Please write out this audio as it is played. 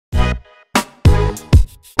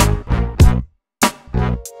Today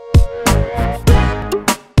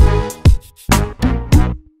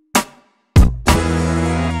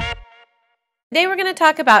we're going to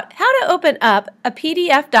talk about how to open up a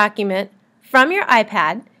PDF document from your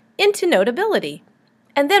iPad into Notability.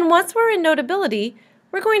 And then once we're in Notability,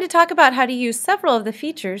 we're going to talk about how to use several of the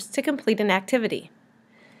features to complete an activity.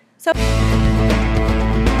 So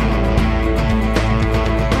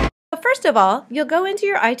first of all, you'll go into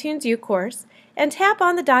your iTunes U course and tap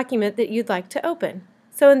on the document that you'd like to open.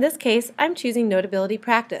 So in this case, I'm choosing Notability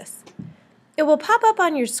Practice. It will pop up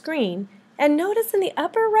on your screen, and notice in the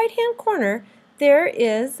upper right-hand corner there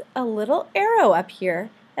is a little arrow up here,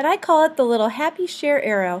 and I call it the little Happy Share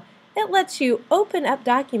arrow. It lets you open up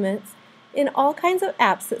documents in all kinds of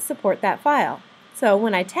apps that support that file. So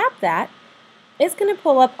when I tap that, it's going to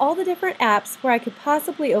pull up all the different apps where I could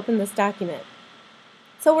possibly open this document.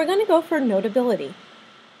 So we're going to go for Notability.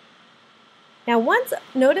 Now once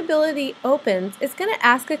Notability opens, it's going to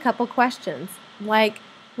ask a couple questions, like,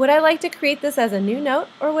 would I like to create this as a new note,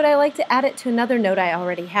 or would I like to add it to another note I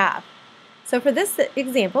already have? So for this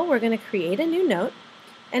example, we're going to create a new note,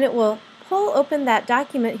 and it will pull open that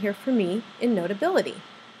document here for me in Notability.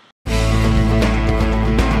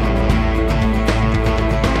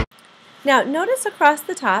 Now notice across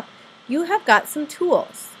the top you have got some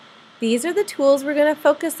tools. These are the tools we're going to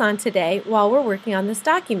focus on today while we're working on this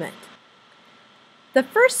document. The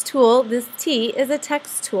first tool, this T, is a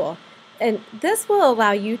text tool, and this will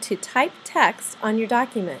allow you to type text on your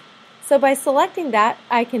document. So by selecting that,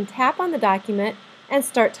 I can tap on the document and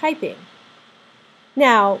start typing.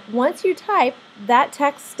 Now, once you type, that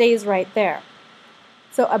text stays right there.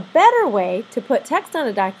 So a better way to put text on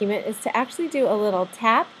a document is to actually do a little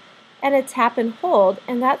tap and a tap and hold,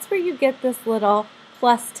 and that's where you get this little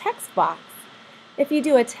plus text box. If you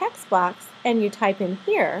do a text box and you type in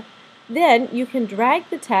here, then you can drag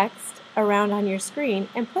the text around on your screen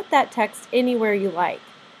and put that text anywhere you like.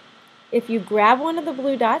 If you grab one of the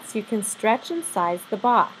blue dots, you can stretch and size the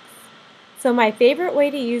box. So my favorite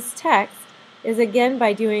way to use text is again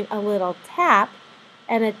by doing a little tap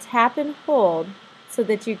and a tap and hold so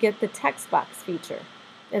that you get the text box feature.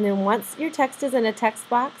 And then once your text is in a text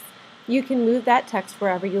box, you can move that text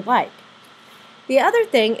wherever you like. The other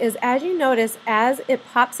thing is, as you notice, as it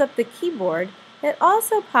pops up the keyboard, it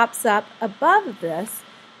also pops up above this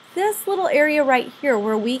little area right here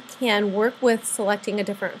where we can work with selecting a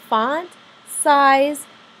different font, size,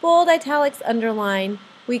 bold, italics, underline.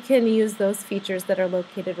 We can use those features that are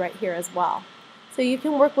located right here as well. So you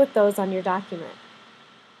can work with those on your document.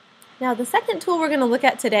 Now the second tool we're going to look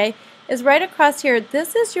at today is right across here.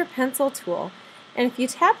 This is your pencil tool. And if you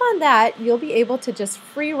tap on that, you'll be able to just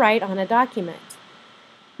free write on a document.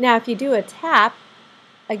 Now if you do a tap,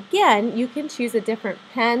 again, you can choose a different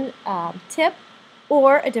pen tip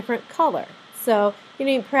or a different color. So,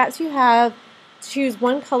 perhaps you choose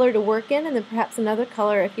one color to work in and then perhaps another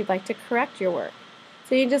color if you'd like to correct your work.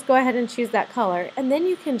 So you just go ahead and choose that color, and then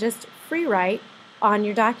you can just free write on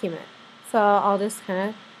your document. So I'll just kind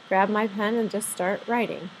of grab my pen and just start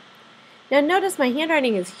writing. Now notice my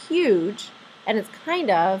handwriting is huge and it's kind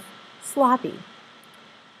of sloppy.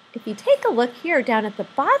 If you take a look here down at the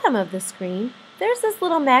bottom of the screen, there's this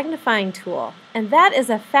little magnifying tool, and that is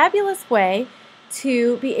a fabulous way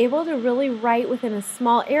to be able to really write within a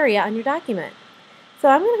small area on your document. So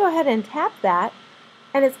I'm going to go ahead and tap that,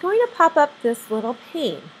 and it's going to pop up this little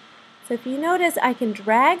pane. So if you notice, I can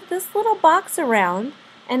drag this little box around,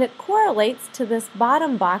 and it correlates to this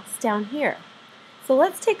bottom box down here. So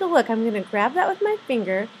let's take a look. I'm going to grab that with my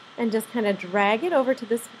finger and just kind of drag it over to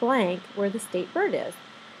this blank where the state bird is.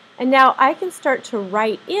 And now I can start to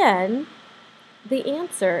write in the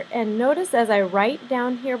answer, and notice as I write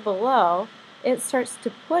down here below, it starts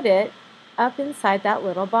to put it up inside that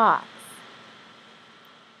little box.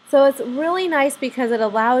 So it's really nice because it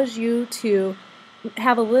allows you to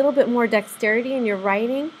have a little bit more dexterity in your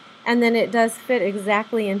writing, and then it does fit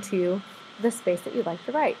exactly into the space that you'd like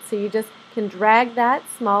to write. So you just can drag that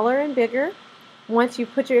smaller and bigger. Once you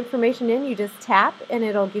put your information in, you just tap and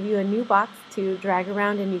it'll give you a new box to drag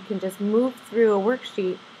around, and you can just move through a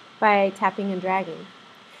worksheet by tapping and dragging.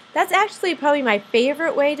 That's actually probably my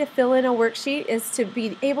favorite way to fill in a worksheet, is to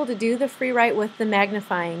be able to do the free write with the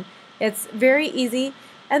magnifying. It's very easy.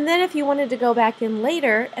 And then if you wanted to go back in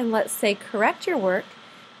later and, let's say, correct your work,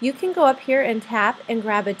 you can go up here and tap and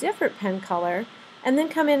grab a different pen color and then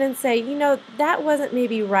come in and say, that wasn't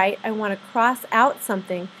maybe right. I want to cross out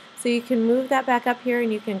something. So you can move that back up here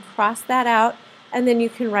and you can cross that out, and then you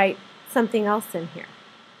can write something else in here.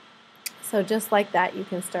 So just like that, you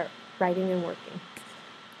can start writing and working.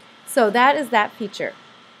 So that is that feature.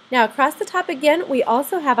 Now across the top again, we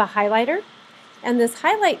also have a highlighter. And this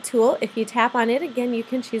highlight tool, if you tap on it again, you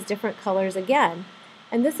can choose different colors again.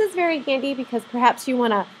 And this is very handy because perhaps you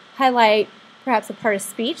want to highlight perhaps a part of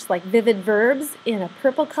speech like vivid verbs in a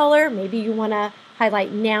purple color. Maybe you want to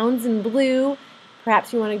highlight nouns in blue.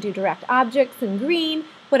 Perhaps you want to do direct objects in green,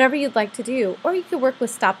 whatever you'd like to do. Or you could work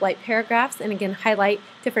with stoplight paragraphs and again highlight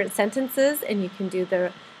different sentences, and you can do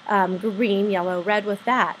the green, yellow, red with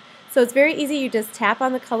that. So it's very easy. You just tap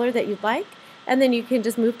on the color that you'd like, and then you can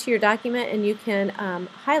just move to your document and you can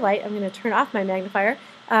highlight. I'm going to turn off my magnifier.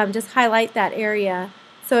 Just highlight that area.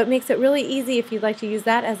 So it makes it really easy if you'd like to use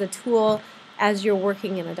that as a tool as you're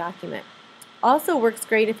working in a document. Also works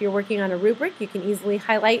great if you're working on a rubric. You can easily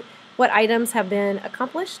highlight what items have been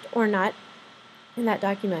accomplished or not in that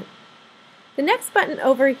document. The next button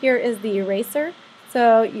over here is the eraser.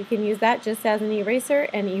 So you can use that just as an eraser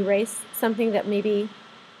and erase something that maybe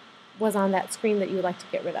was on that screen that you would like to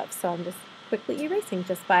get rid of. So I'm just quickly erasing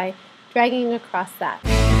just by dragging across that.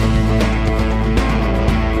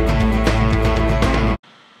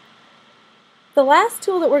 The last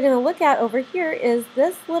tool that we're going to look at over here is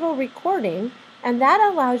this little recording, and that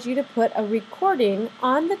allows you to put a recording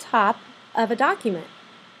on the top of a document.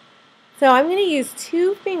 So I'm going to use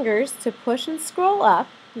 2 fingers to push and scroll up.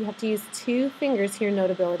 You have to use 2 fingers here in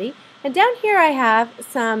Notability. And down here I have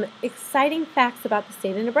some exciting facts about the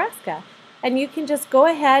state of Nebraska. And you can just go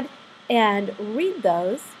ahead and read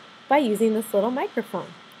those by using this little microphone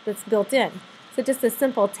that's built in. So just a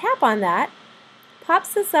simple tap on that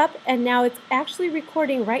pops this up, and now it's actually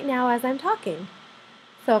recording right now as I'm talking.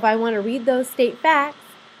 So if I want to read those state facts,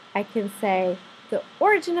 I can say the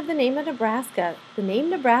origin of the name of Nebraska. The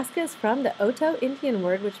name Nebraska is from the Oto Indian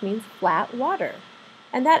word which means flat water.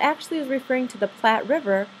 And that actually is referring to the Platte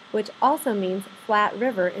River, which also means flat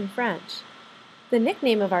river in French. The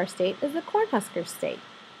nickname of our state is the Cornhusker State,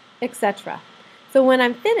 etc. So when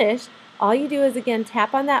I'm finished, all you do is again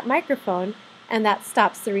tap on that microphone and that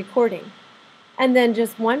stops the recording. And then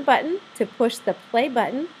just one button to push the play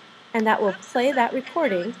button, and that will play that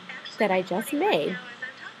recording that I just made.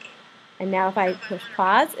 And now if I push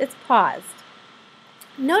pause, it's paused.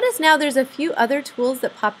 Notice now there's a few other tools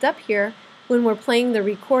that popped up here when we're playing the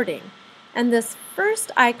recording. And this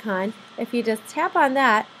first icon, if you just tap on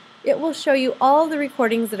that, it will show you all the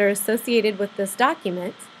recordings that are associated with this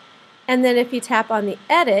document. And then if you tap on the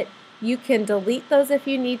edit, you can delete those if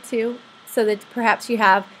you need to, so that perhaps you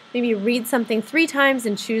have maybe read something 3 times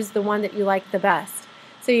and choose the one that you like the best.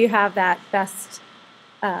 So you have that best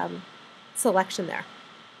selection there.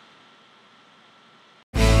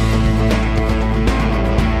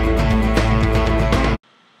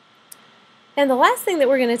 And the last thing that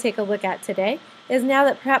we're going to take a look at today is, now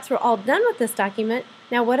that perhaps we're all done with this document,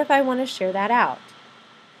 now what if I want to share that out?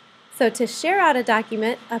 So to share out a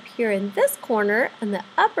document, up here in this corner in the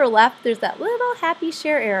upper left, there's that little happy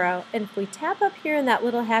share arrow. And if we tap up here in that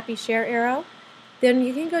little happy share arrow, then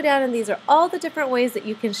you can go down, and these are all the different ways that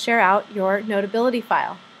you can share out your Notability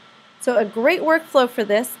file. So a great workflow for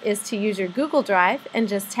this is to use your Google Drive and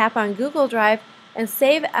just tap on Google Drive and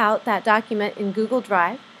save out that document in Google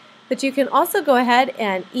Drive. But you can also go ahead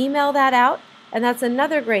and email that out, and that's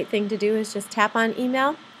another great thing to do, is just tap on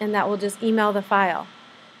email and that will just email the file.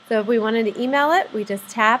 So if we wanted to email it, we just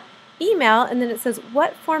tap email, and then it says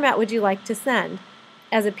what format would you like to send,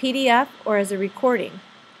 as a PDF or as a recording.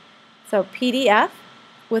 So PDF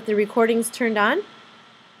with the recordings turned on.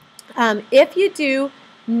 If you do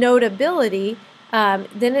Notability,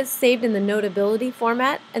 then it's saved in the Notability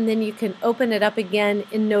format, and then you can open it up again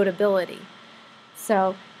in Notability.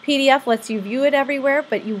 So PDF lets you view it everywhere,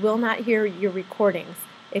 but you will not hear your recordings.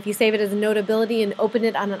 If you save it as a Notability and open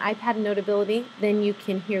it on an iPad in Notability, then you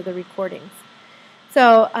can hear the recordings.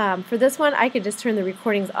 So for this one, I could just turn the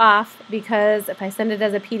recordings off, because if I send it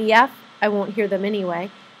as a PDF, I won't hear them anyway.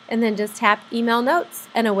 And then just tap Email Notes,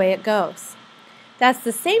 and away it goes. That's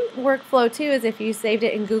the same workflow too as if you saved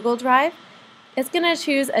it in Google Drive. It's going to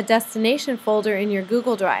choose a destination folder in your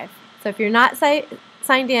Google Drive. So if you're not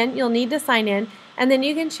signed in, you'll need to sign in, and then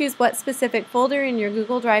you can choose what specific folder in your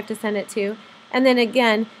Google Drive to send it to. And then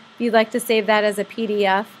again, if you'd like to save that as a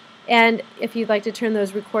PDF, and if you'd like to turn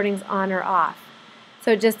those recordings on or off.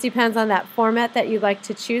 So it just depends on that format that you'd like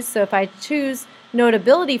to choose. So if I choose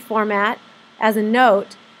Notability format as a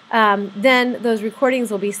note, then those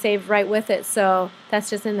recordings will be saved right with it. So that's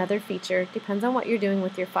just another feature. Depends on what you're doing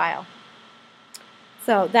with your file.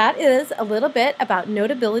 So that is a little bit about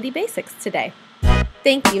Notability Basics today.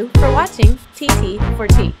 Thank you for watching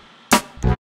TT4T.